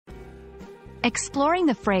exploring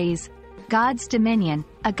the phrase, God's dominion,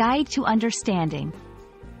 a guide to understanding.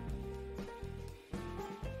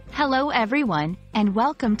 Hello everyone, and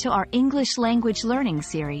welcome to our English language learning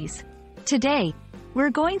series. Today,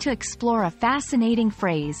 we're going to explore a fascinating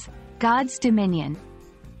phrase, God's dominion.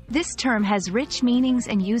 This term has rich meanings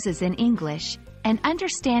and uses in English, and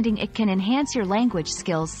understanding it can enhance your language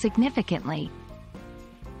skills significantly.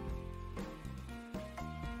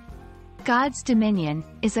 God's dominion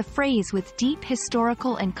is a phrase with deep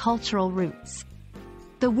historical and cultural roots.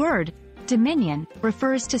 The word, dominion,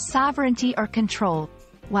 refers to sovereignty or control,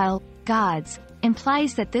 while God's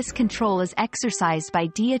implies that this control is exercised by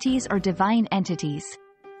deities or divine entities.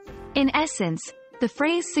 In essence, the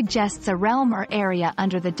phrase suggests a realm or area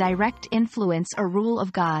under the direct influence or rule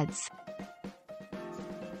of gods.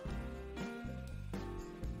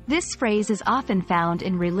 This phrase is often found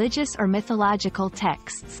in religious or mythological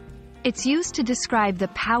texts. It's used to describe the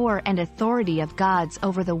power and authority of gods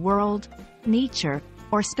over the world, nature,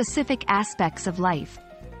 or specific aspects of life.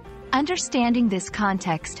 Understanding this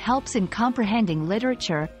context helps in comprehending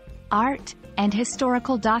literature, art, and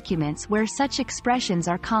historical documents where such expressions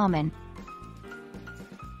are common.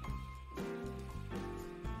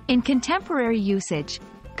 In contemporary usage,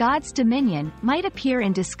 God's dominion might appear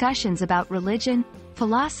in discussions about religion,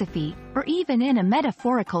 philosophy, or even in a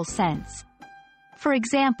metaphorical sense. For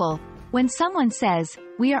example, when someone says,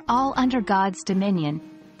 "We are all under God's dominion,"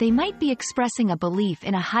 they might be expressing a belief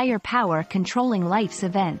in a higher power controlling life's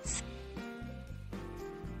events.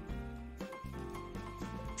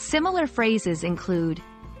 Similar phrases include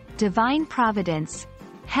divine providence,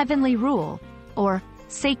 heavenly rule, or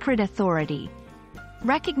sacred authority.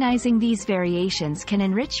 Recognizing these variations can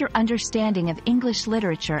enrich your understanding of English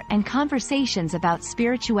literature and conversations about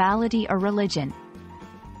spirituality or religion.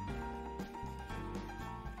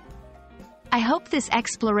 I hope this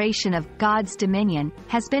exploration of God's dominion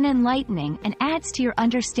has been enlightening and adds to your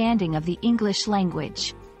understanding of the English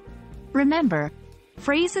language. Remember,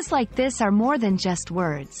 phrases like this are more than just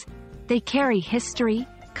words. They carry history,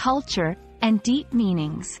 culture, and deep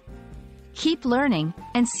meanings. Keep learning,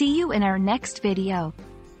 and see you in our next video.